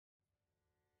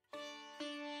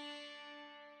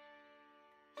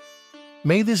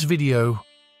May this video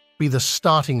be the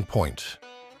starting point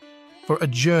for a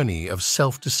journey of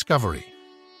self-discovery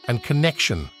and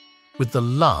connection with the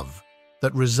love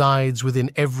that resides within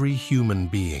every human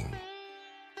being.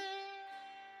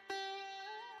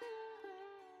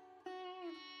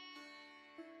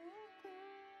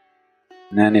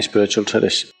 In any spiritual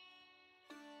tradition,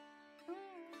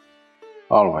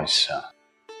 always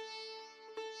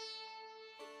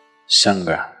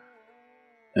Sangha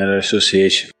or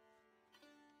association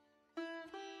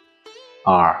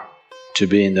or to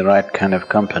be in the right kind of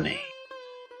company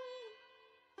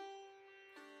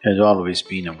has always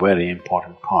been a very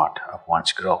important part of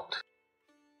one's growth.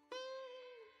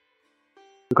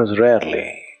 Because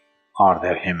rarely are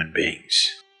there human beings,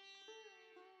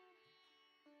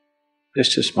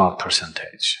 just a small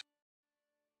percentage,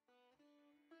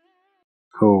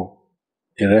 who,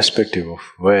 irrespective of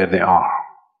where they are,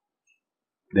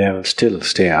 they will still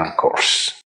stay on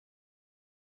course.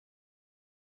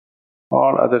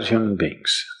 All other human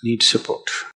beings need support.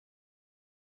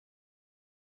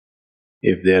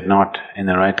 If they are not in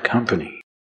the right company,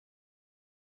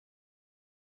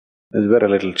 there's very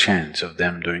little chance of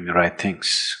them doing the right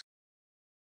things.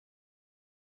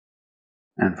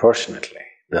 Unfortunately,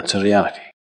 that's a reality.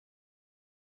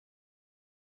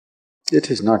 It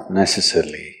is not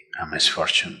necessarily a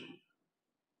misfortune,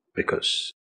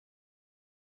 because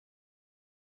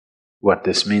what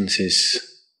this means is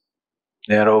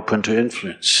they are open to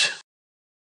influence.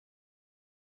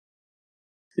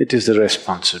 It is the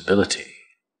responsibility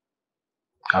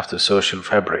of the social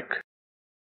fabric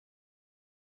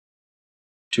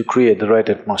to create the right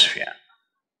atmosphere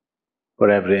for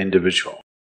every individual,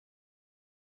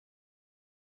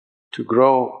 to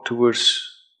grow towards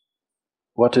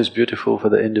what is beautiful for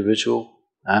the individual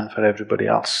and for everybody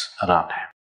else around him.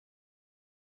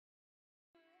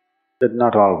 But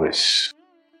not always,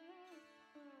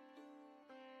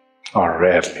 or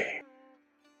rarely,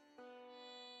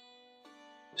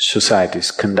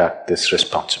 societies conduct this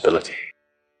responsibility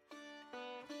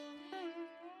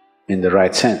in the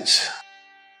right sense,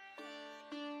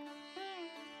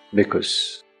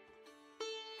 because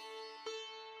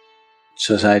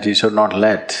societies are not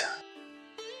led.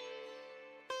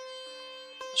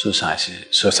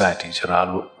 Societies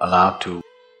are allowed to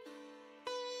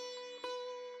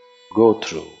go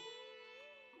through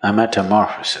a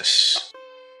metamorphosis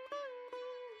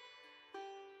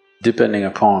depending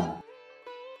upon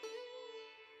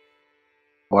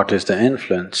what is the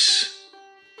influence,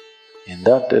 in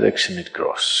that direction it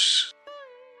grows.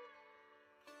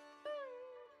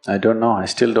 I don't know, I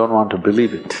still don't want to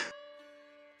believe it.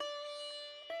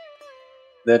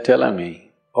 They're telling me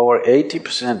over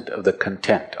 80% of the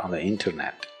content on the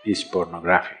internet is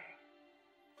pornography.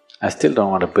 I still don't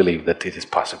want to believe that it is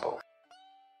possible.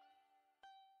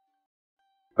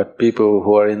 But people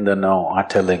who are in the know are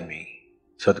telling me,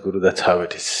 Sadhguru, that's how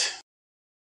it is.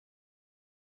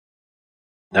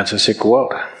 That's a sick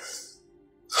world.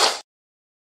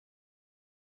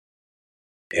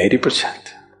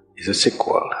 80% is a sick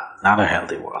world, not a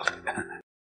healthy world.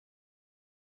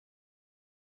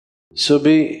 So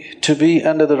to be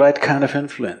under the right kind of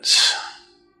influence,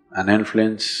 an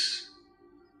influence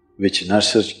which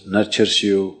nurtures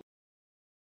you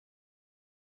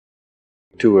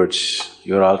towards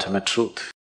your ultimate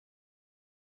truth,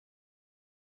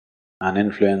 an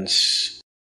influence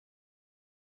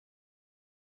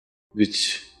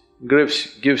which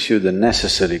gives you the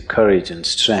necessary courage and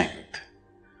strength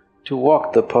to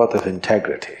walk the path of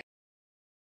integrity.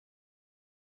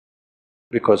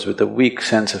 Because with a weak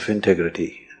sense of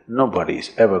integrity, nobody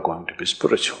is ever going to be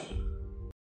spiritual.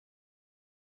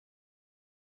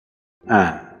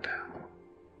 And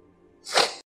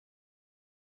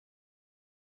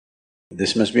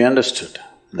this must be understood,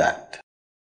 that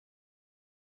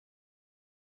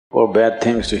for bad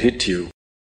things to hit you,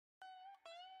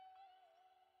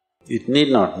 it need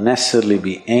not necessarily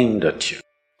be aimed at you.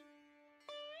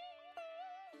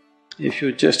 If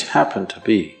you just happen to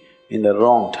be in the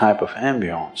wrong type of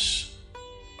ambience,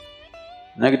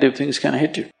 negative things can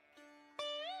hit you.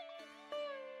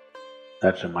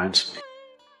 That reminds me,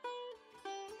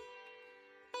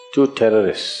 2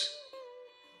 terrorists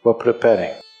were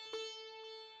preparing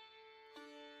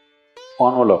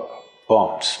envelope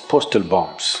bombs, postal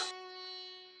bombs.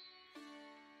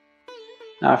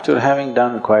 After having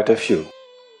done quite a few,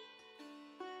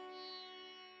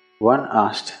 one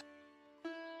asked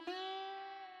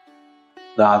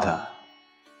the other,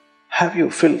 have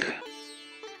you filled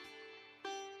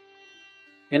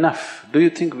enough? Do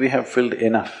you think we have filled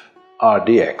enough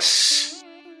RDX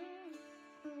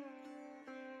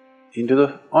into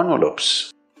the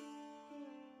envelopes?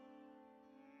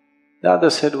 The other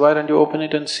said, why don't you open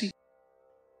it and see?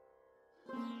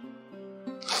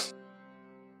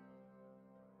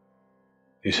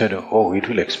 He said, oh, it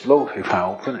will explode if I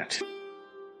open it.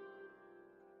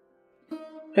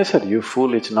 I said, you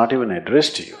fool, it's not even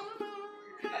addressed to you.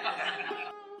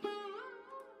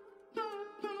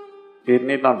 It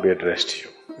need not be addressed to you.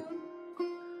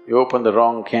 You open the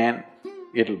wrong can,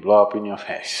 it'll blow up in your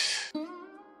face.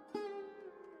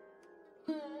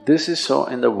 This is so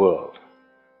in the world,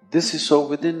 this is so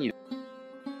within you.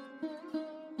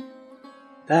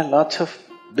 There are lots of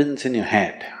bins in your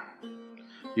head.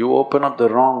 You open up the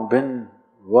wrong bin,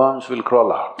 worms will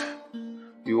crawl out.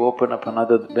 You open up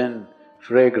another bin,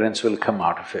 fragrance will come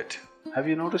out of it. Have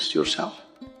you noticed yourself?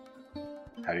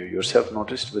 Have you yourself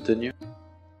noticed within you?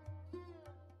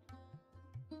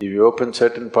 If you open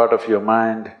certain part of your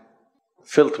mind,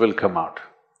 filth will come out.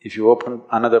 If you open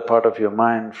another part of your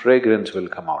mind, fragrance will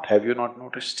come out. Have you not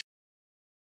noticed?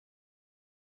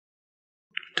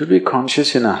 To be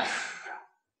conscious enough,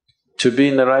 to be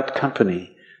in the right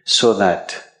company so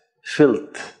that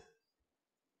filth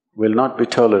will not be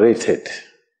tolerated,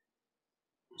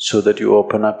 so that you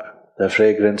open up the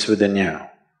fragrance within you,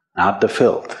 not the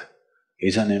filth,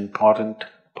 is an important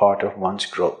part of one's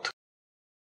growth.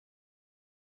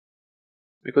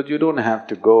 Because you don't have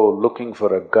to go looking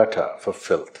for a gutter for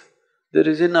filth. There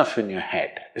is enough in your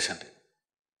head, isn't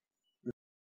it?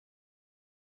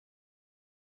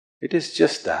 It is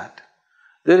just that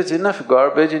there is enough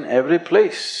garbage in every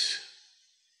place.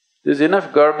 There's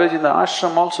enough garbage in the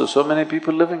ashram also, so many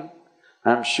people living.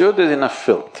 I'm sure there's enough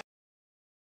filth.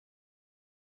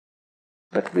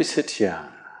 But we sit here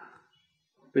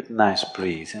with nice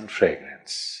breeze and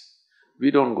fragrance. We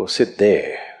don't go sit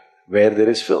there where there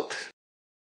is filth.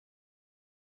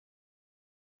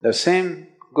 The same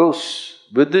goes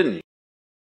within you.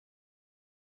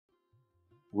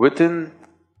 Within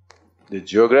the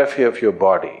geography of your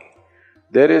body,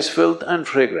 there is filth and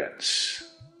fragrance.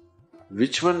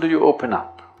 Which one do you open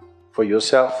up for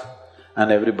yourself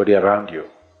and everybody around you?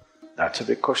 That's a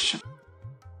big question.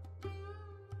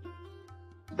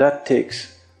 That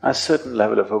takes a certain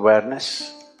level of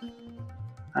awareness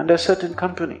and a certain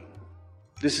company.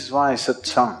 This is why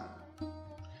satsang,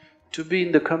 to be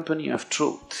in the company of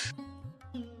truth,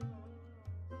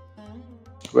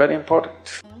 very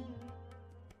important.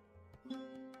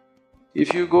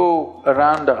 If you go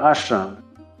around the ashram,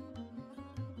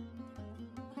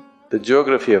 the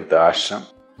geography of the ashram,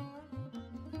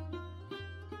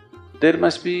 there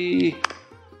must be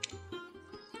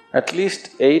at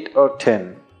least 8 or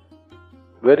 10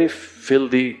 very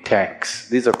filthy tanks.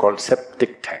 These are called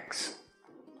septic tanks,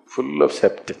 full of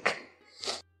septic.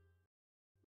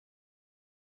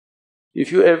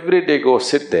 If you every day go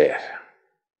sit there,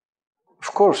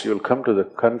 of course you'll come to the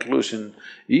conclusion,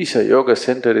 Isha Yoga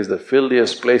Center is the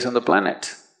filthiest place on the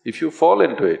planet. If you fall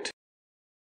into it,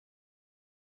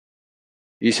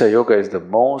 Isha Yoga is the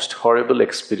most horrible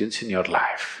experience in your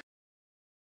life.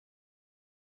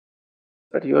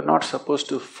 But you're not supposed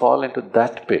to fall into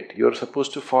that pit, you're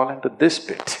supposed to fall into this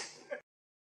pit.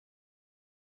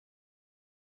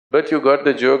 But you got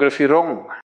the geography wrong.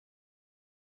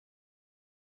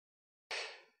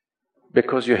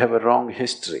 Because you have a wrong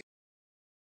history.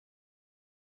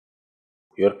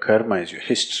 Your karma is your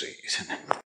history, isn't it?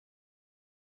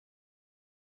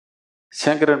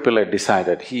 Shankaran Pillai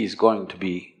decided he is going to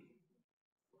be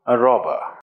a robber.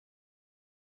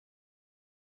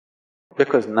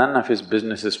 Because none of his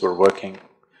businesses were working,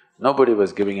 nobody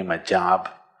was giving him a job,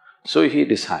 so he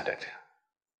decided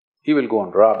he will go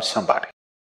and rob somebody.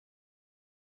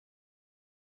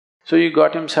 So he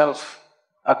got himself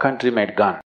a country-made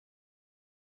gun.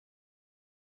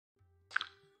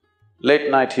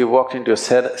 Late night he walked into a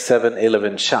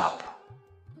 7-Eleven shop,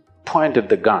 pointed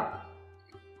the gun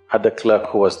at the clerk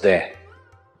who was there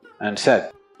and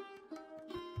said,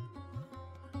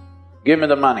 "Give me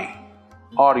the money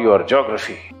or your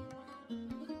geography."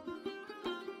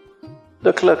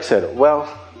 The clerk said, "Well,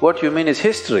 what you mean is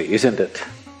history, isn't it?"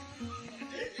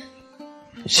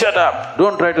 "Shut up,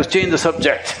 don't try to change the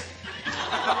subject."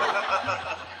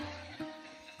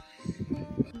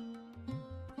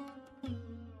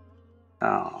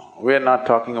 Now, we're not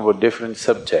talking about different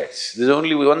subjects, there's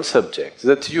only one subject,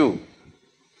 that's you.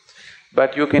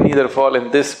 But you can either fall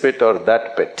in this pit or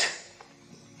that pit.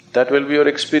 That will be your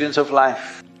experience of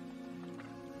life.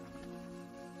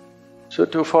 So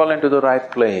to fall into the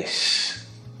right place,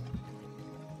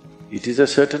 it is a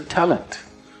certain talent.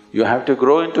 You have to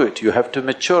grow into it, you have to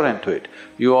mature into it.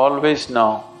 You always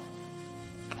know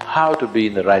how to be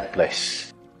in the right place.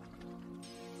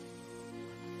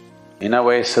 In a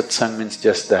way, satsang means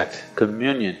just that,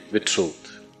 communion with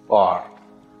truth. or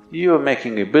you're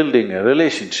building a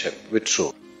relationship with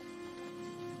truth.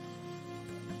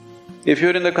 If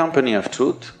you're in the company of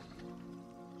truth,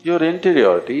 your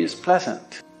interiority is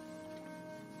pleasant.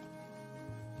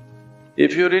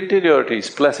 If your interiority is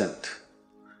pleasant,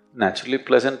 naturally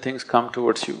pleasant things come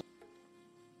towards you.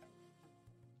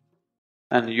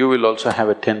 And you will also have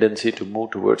a tendency to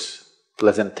move towards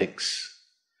pleasant things.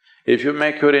 If you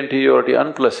make your interiority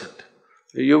unpleasant,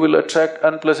 you will attract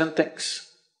unpleasant things.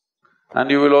 And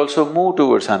you will also move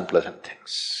towards unpleasant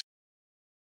things.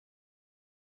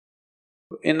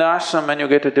 In the ashram, when you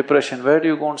get a depression, where do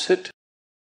you go and sit?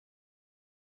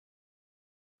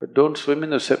 But don't swim in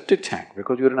the septic tank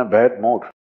because you're in a bad mood.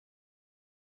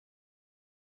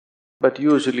 But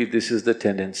usually this is the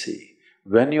tendency.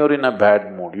 When you're in a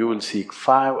bad mood, you will seek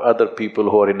 5 other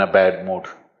people who are in a bad mood.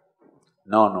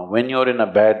 No, when you're in a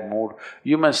bad mood,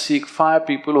 you must seek 5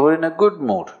 people who are in a good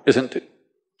mood, isn't it?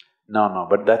 No,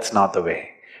 but that's not the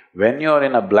way. When you're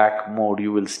in a black mood,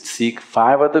 you will seek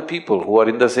 5 other people who are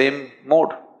in the same mood,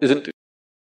 isn't it?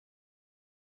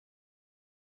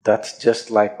 That's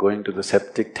just like going to the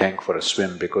septic tank for a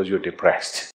swim because you're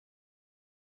depressed.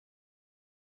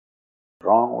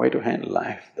 Wrong way to handle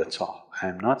life, that's all.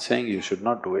 I'm not saying you should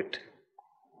not do it.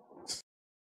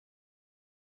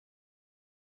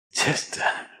 Just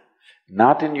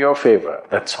not in your favor,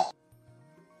 that's all.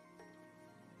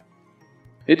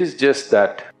 It is just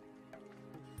that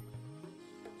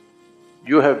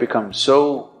you have become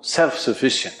so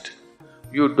self-sufficient,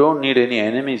 you don't need any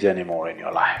enemies anymore in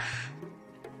your life.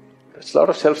 That's a lot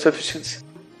of self-sufficiency.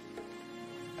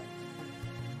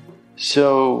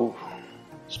 So,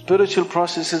 spiritual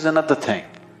process is another thing.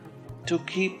 To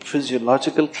keep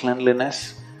physiological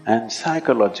cleanliness and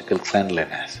psychological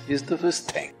cleanliness is the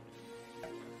first thing.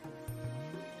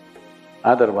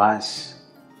 Otherwise,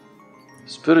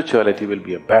 spirituality will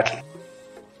be a battle.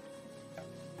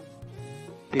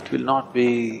 It will not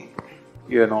be,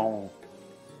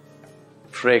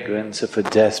 fragrance of a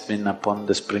jasmine upon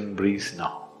the spring breeze,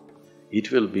 no.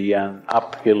 It will be an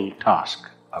uphill task,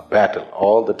 a battle,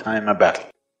 all the time a battle.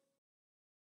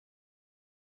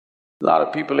 A lot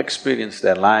of people experience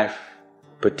their life,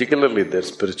 particularly their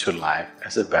spiritual life,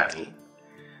 as a battle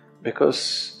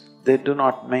because they do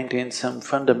not maintain some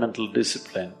fundamental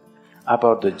discipline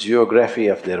about the geography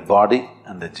of their body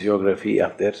and the geography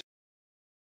of their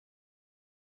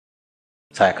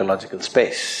psychological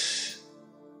space.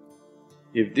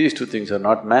 If these 2 things are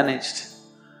not managed,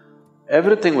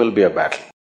 everything will be a battle.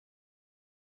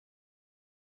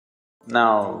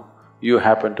 Now, you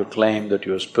happen to claim that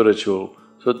you're spiritual,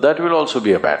 so that will also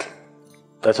be a battle.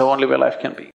 That's the only way life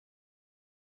can be.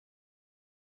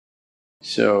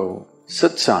 So,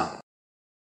 satsang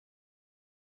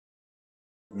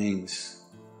means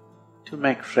to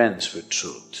make friends with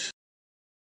truth.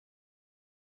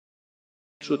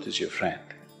 Truth is your friend,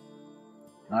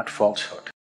 not falsehood.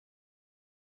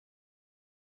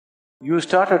 You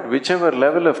start at whichever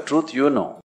level of truth you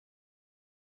know.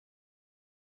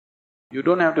 You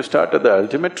don't have to start at the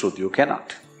ultimate truth, you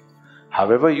cannot.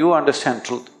 However you understand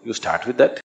truth, you start with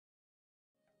that.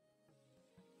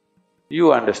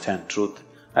 You understand truth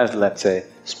as, let's say,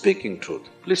 speaking truth,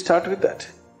 please start with that.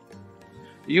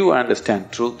 You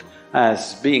understand truth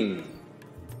as being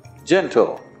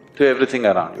gentle to everything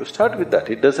around you, start with that,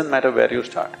 it doesn't matter where you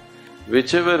start.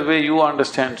 Whichever way you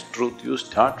understand truth, you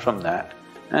start from that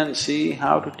and see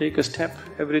how to take a step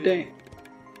every day,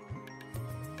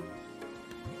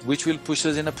 which will push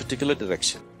us in a particular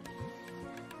direction.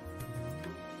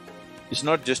 It's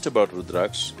not just about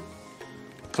Rudraksh.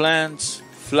 Plants,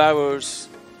 flowers,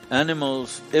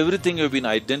 animals, everything have been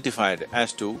identified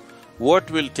as to what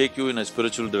will take you in a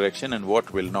spiritual direction and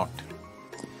what will not.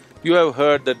 You have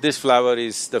heard that this flower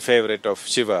is the favorite of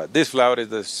Shiva, this flower is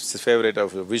the favorite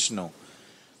of Vishnu.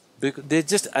 Because they're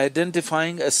just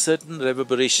identifying a certain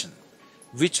reverberation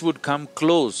which would come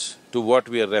close to what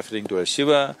we are referring to as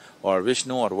Shiva or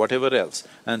Vishnu or whatever else,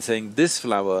 and saying this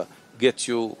flower gets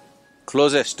you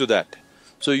closest to that.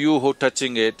 So you who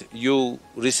touching it, you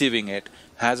receiving it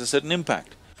has a certain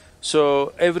impact.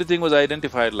 So everything was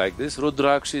identified like this.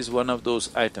 Rudraksh is one of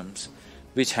those items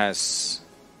which has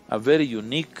a very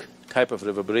unique type of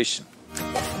reverberation.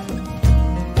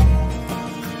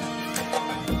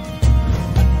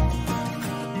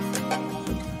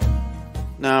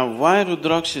 Now, why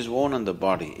Rudraksh is worn on the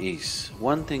body is,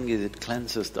 one thing is it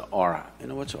cleanses the aura. You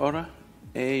know what's aura?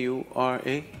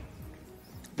 A-U-R-A?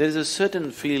 There is a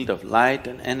certain field of light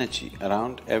and energy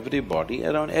around every body,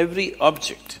 around every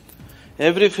object.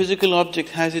 Every physical object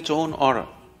has its own aura,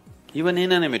 even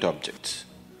inanimate objects.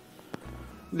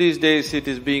 These days it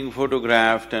is being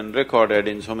photographed and recorded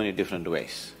in so many different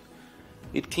ways.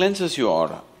 it cleanses your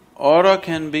aura. Aura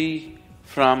can be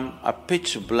from a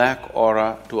pitch black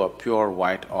aura to a pure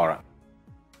white aura.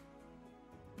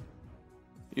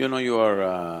 You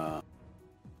know,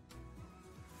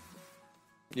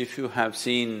 if you have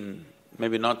seen,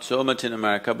 maybe not so much in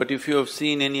America, but if you have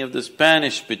seen any of the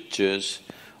Spanish pictures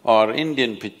or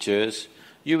Indian pictures,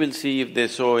 you will see if they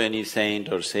show any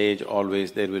saint or sage,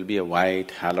 always there will be a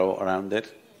white halo around their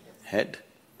head.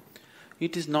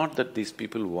 It is not that these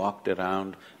people walked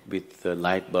around with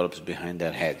light bulbs behind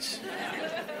their heads.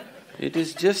 It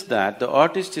is just that the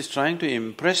artist is trying to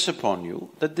impress upon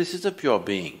you that this is a pure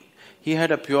being. He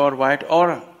had a pure white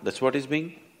aura, that's what is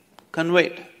being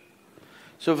conveyed.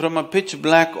 So from a pitch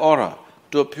black aura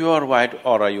to a pure white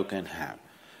aura you can have.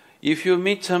 If you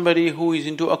meet somebody who is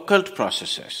into occult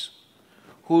processes,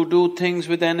 who do things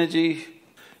with energy,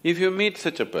 if you meet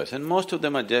such a person, most of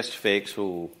them are just fakes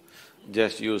who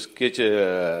just use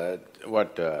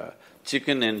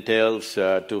chicken entails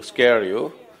to scare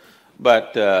you.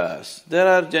 But there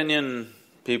are genuine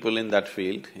people in that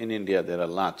field. In India there are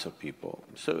lots of people,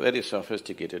 so very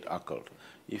sophisticated occult.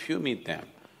 If you meet them,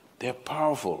 they're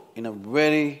powerful in a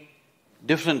very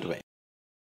different way.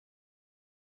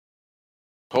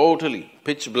 Totally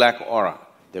pitch black aura.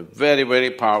 They're very, very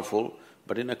powerful,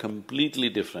 but in a completely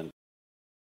different.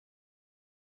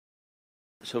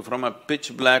 So from a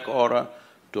pitch black aura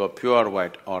to a pure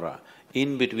white aura,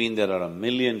 in between there are a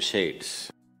million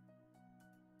shades.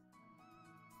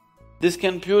 This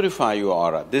can purify your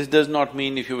aura. This does not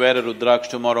mean if you wear a Rudraksh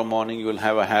tomorrow morning you will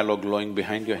have a halo glowing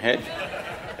behind your head.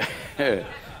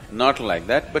 Not like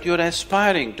that, but you're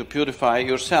aspiring to purify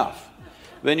yourself.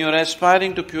 When you're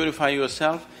aspiring to purify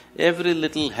yourself, every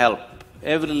little help,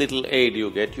 every little aid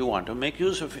you get, you want to make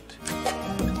use of it.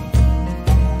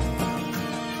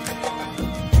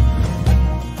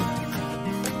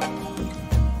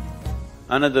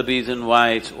 Another reason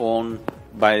why it's owned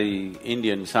by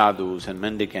Indian sadhus and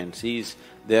mendicants is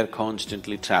they're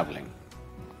constantly traveling.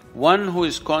 One who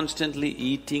is constantly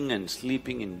eating and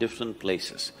sleeping in different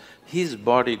places, his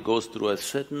body goes through a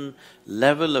certain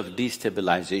level of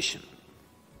destabilization.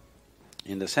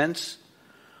 In the sense,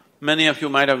 many of you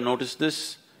might have noticed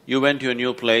this, you went to a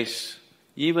new place,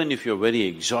 even if you're very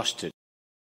exhausted,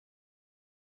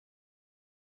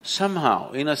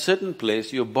 somehow in a certain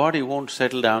place your body won't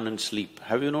settle down and sleep.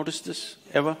 Have you noticed this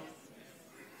ever?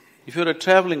 If you're a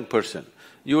traveling person,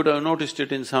 you would have noticed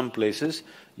it in some places,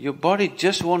 your body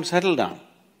just won't settle down.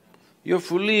 You're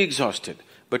fully exhausted,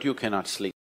 but you cannot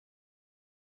sleep.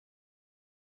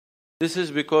 This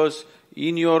is because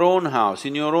in your own house,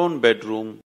 in your own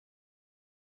bedroom,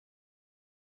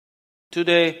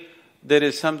 today there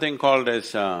is something called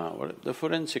as… the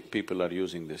forensic people are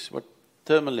using this, what?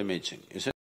 Thermal imaging, is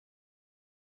it?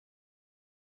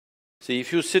 See,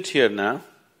 if you sit here now,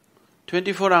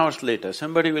 24 hours later,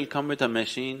 somebody will come with a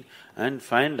machine and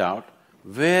find out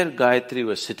where Gayatri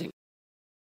was sitting.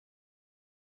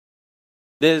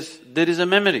 There is a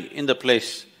memory in the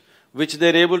place which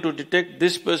they're able to detect,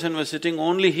 this person was sitting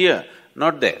only here,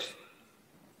 not there.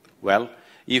 Well,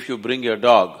 if you bring your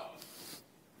dog,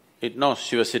 it knows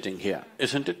she was sitting here,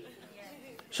 isn't it?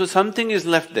 So something is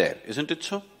left there, isn't it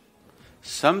so?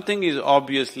 Something is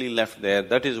obviously left there,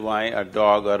 that is why a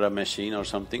dog or a machine or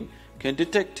something can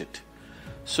detect it.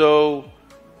 So,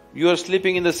 you are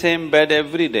sleeping in the same bed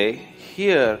every day,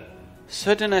 here,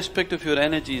 certain aspect of your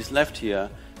energy is left here,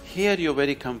 here you're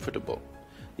very comfortable.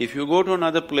 If you go to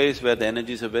another place where the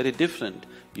energies are very different,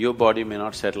 your body may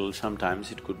not settle,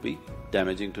 sometimes it could be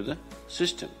damaging to the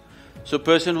system. So,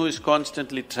 person who is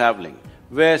constantly traveling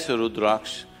wears a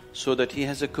Rudraksh so that he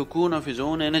has a cocoon of his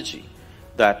own energy,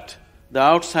 that the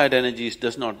outside energies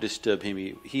does not disturb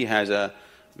him. He has a…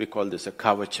 we call this a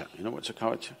kavacha. You know what's a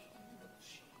kavacha?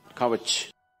 Kavach.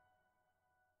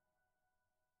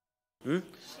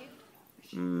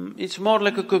 It's more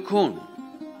like a cocoon.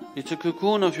 It's a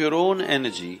cocoon of your own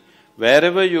energy.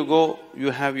 Wherever you go,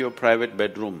 you have your private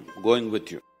bedroom going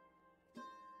with you.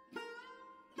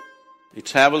 It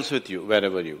travels with you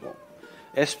wherever you go.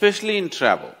 Especially in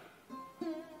travel,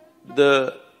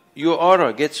 your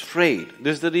aura gets frayed.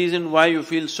 This is the reason why you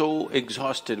feel so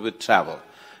exhausted with travel.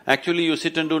 Actually, you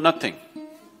sit and do nothing.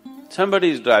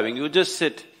 Somebody is driving, you just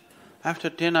sit.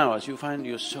 After 10 hours, you find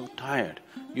you're so tired.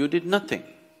 You did nothing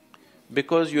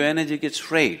because your energy gets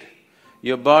frayed.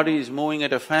 Your body is moving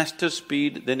at a faster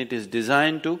speed than it is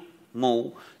designed to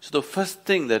move. So the first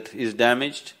thing that is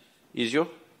damaged is your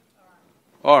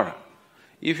aura.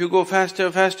 If you go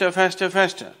faster,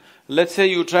 let's say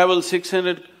you travel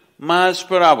 600 miles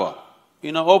per hour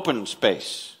in an open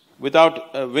space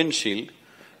without a windshield,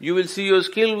 you will see your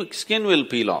skin will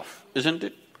peel off, isn't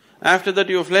it? After that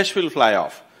your flesh will fly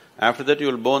off, after that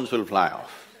your bones will fly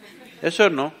off. Yes or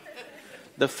no?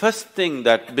 The first thing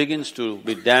that begins to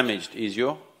be damaged is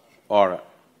your aura.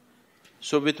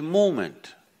 So with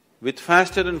movement, with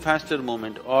faster and faster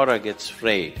movement, aura gets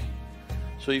frayed.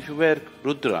 So if you wear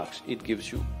Rudraks, it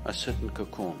gives you a certain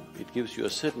cocoon, it gives you a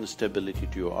certain stability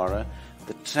to your aura.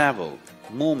 The travel,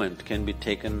 movement can be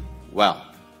taken well.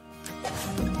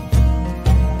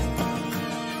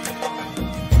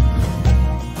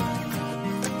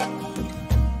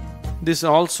 This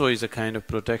also is a kind of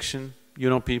protection. You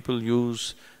know, people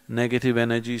use negative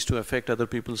energies to affect other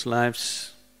people's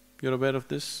lives. You're aware of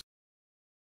this?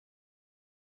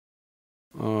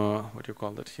 What do you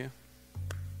call that here?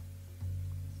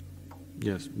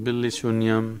 Yes, Billi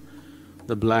Shunyam,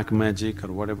 the black magic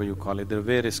or whatever you call it, there are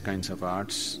various kinds of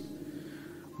arts.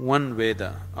 One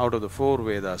Veda, out of the 4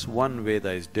 Vedas, one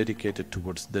Veda is dedicated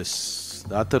towards this.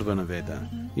 The Atharvana Veda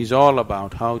is all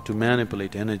about how to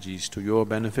manipulate energies to your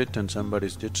benefit and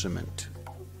somebody's detriment.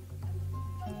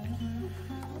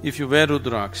 If you wear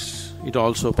Rudraks, it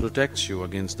also protects you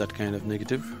against that kind of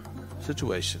negative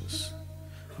situations.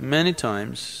 Many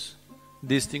times,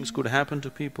 these things could happen to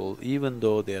people even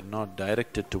though they are not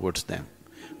directed towards them.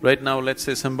 Right now, let's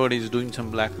say somebody is doing some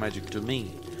black magic to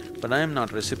me, but I am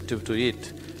not receptive to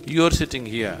it. You're sitting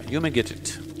here, you may get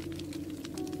it.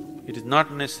 It is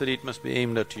not necessary it must be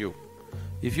aimed at you.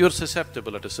 If you're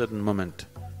susceptible at a certain moment,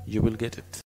 you will get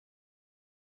it.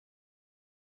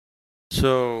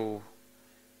 So,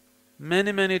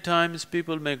 many times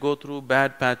people may go through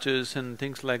bad patches and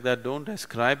things like that. Don't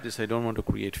ascribe this, I don't want to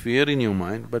create fear in your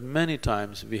mind, but many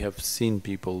times we have seen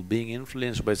people being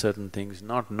influenced by certain things,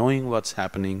 not knowing what's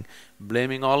happening,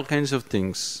 blaming all kinds of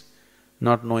things,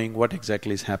 not knowing what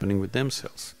exactly is happening with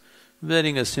themselves.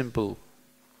 Wearing a simple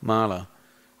mala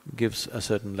gives a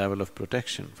certain level of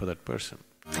protection for that person.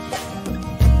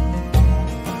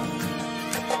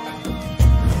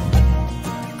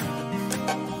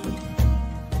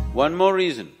 One more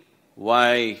reason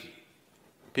why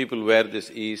people wear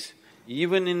this is,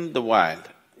 even in the wild,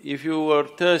 if you were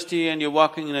thirsty and you're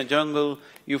walking in a jungle,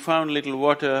 you found little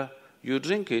water, you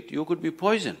drink it, you could be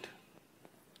poisoned.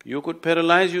 You could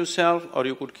paralyze yourself or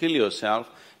you could kill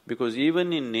yourself, because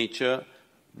even in nature,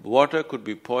 water could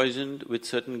be poisoned with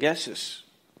certain gases.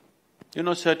 You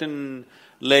know, certain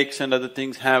lakes and other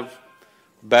things have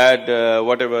bad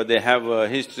whatever, they have a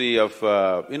history of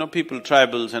people,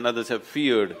 tribals and others have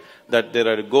feared that there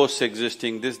are ghosts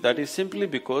existing, that is simply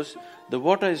because the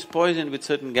water is poisoned with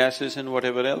certain gases and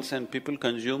whatever else, and people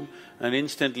consume and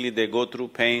instantly they go through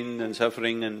pain and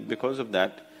suffering, and because of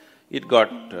that, it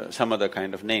got some other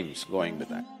kind of names going with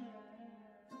that.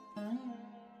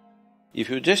 If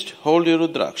you just hold your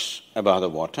Rudraks above the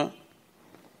water,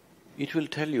 it will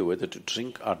tell you whether to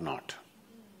drink or not.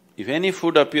 If any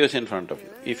food appears in front of you,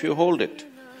 if you hold it,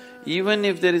 even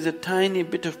if there is a tiny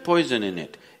bit of poison in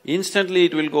it, instantly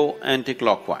it will go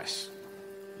anti-clockwise.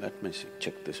 Let me see,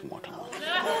 check this water.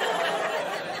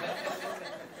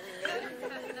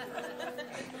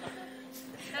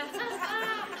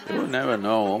 You never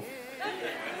know.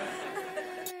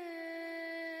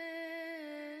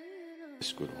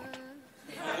 It's good water.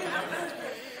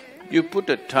 You put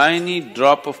a tiny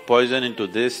drop of poison into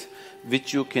this,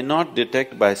 which you cannot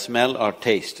detect by smell or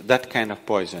taste, that kind of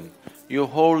poison. You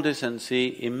hold this and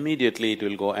see, immediately it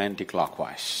will go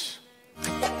anti-clockwise.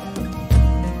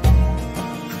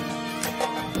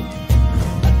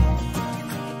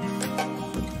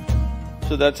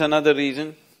 So that's another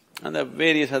reason, and there are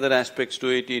various other aspects to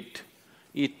it.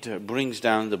 It brings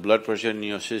down the blood pressure in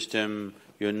your system,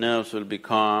 your nerves will be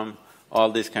calm, all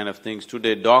these kind of things.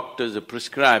 Today, doctors are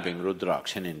prescribing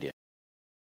Rudraks in India.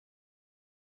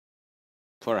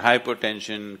 For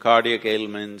hypertension, cardiac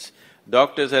ailments,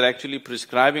 doctors are actually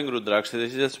prescribing Rudraks.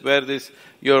 This is just where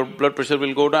your blood pressure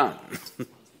will go down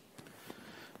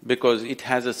because it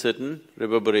has a certain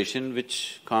reverberation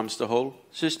which calms the whole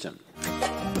system.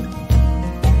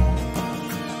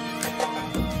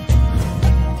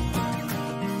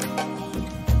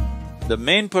 The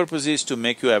main purpose is to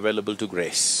make you available to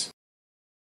grace.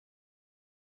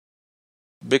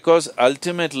 Because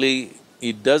ultimately,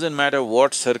 it doesn't matter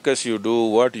what circus you do,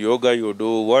 what yoga you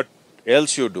do, what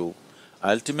else you do,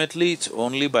 ultimately it's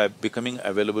only by becoming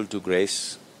available to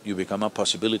grace you become a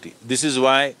possibility. This is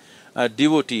why a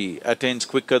devotee attains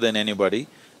quicker than anybody,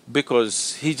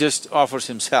 because he just offers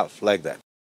himself like that.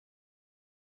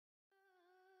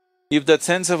 If that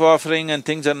sense of offering and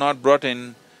things are not brought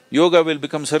in, yoga will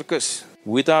become circus.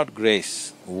 Without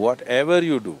grace, whatever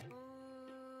you do,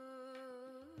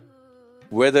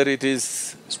 whether it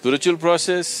is spiritual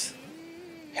process,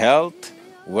 health,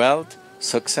 wealth,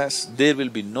 success. There will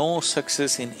be no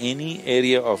success in any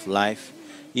area of life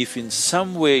if in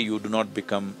some way you do not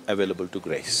become available to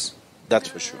grace, that's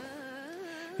for sure.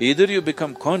 Either you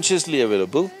become consciously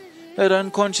available or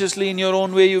unconsciously in your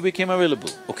own way you became available,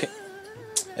 okay?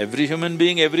 Every human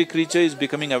being, every creature is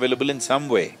becoming available in some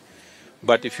way.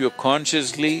 But if you're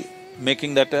consciously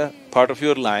making that a part of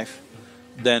your life,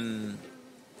 then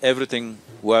everything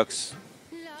works,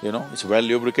 it's a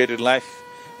well-lubricated life,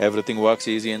 everything works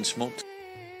easy and smooth.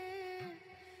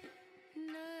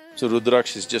 So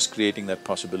Rudraksh is just creating that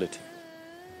possibility,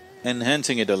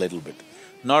 enhancing it a little bit.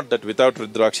 Not that without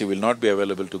Rudraksh you will not be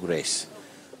available to grace.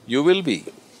 You will be.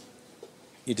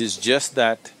 It is just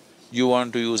that you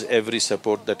want to use every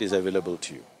support that is available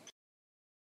to you.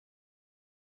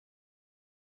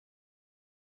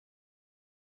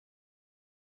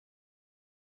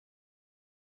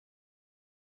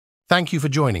 Thank you for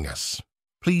joining us.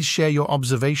 Please share your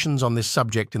observations on this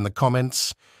subject in the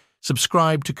comments,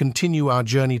 subscribe to continue our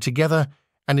journey together,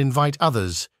 and invite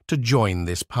others to join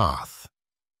this path.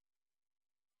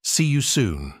 See you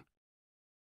soon.